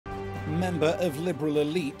Member of Liberal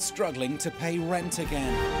elite struggling to pay rent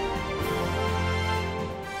again.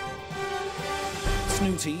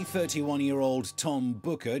 Snooty 31-year-old Tom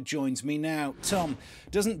Booker joins me now. Tom,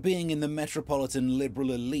 doesn't being in the metropolitan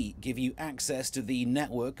Liberal elite give you access to the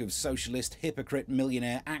network of socialist hypocrite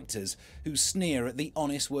millionaire actors who sneer at the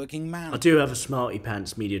honest working man? I do have a smarty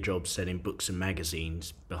pants media job selling books and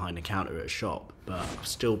magazines behind the counter at a shop, but I've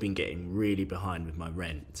still been getting really behind with my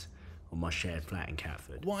rent on my shared flat in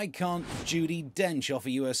Catford. Why can't Judi Dench offer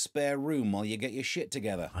you a spare room while you get your shit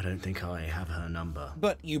together? I don't think I have her number.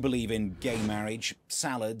 But you believe in gay marriage,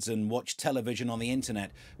 salads and watch television on the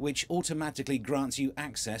internet, which automatically grants you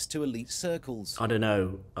access to elite circles. I don't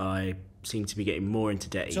know, I seem to be getting more into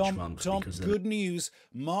debt each month. Tom, because good news.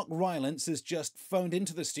 Mark Rylance has just phoned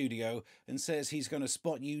into the studio and says he's going to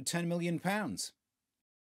spot you £10 million.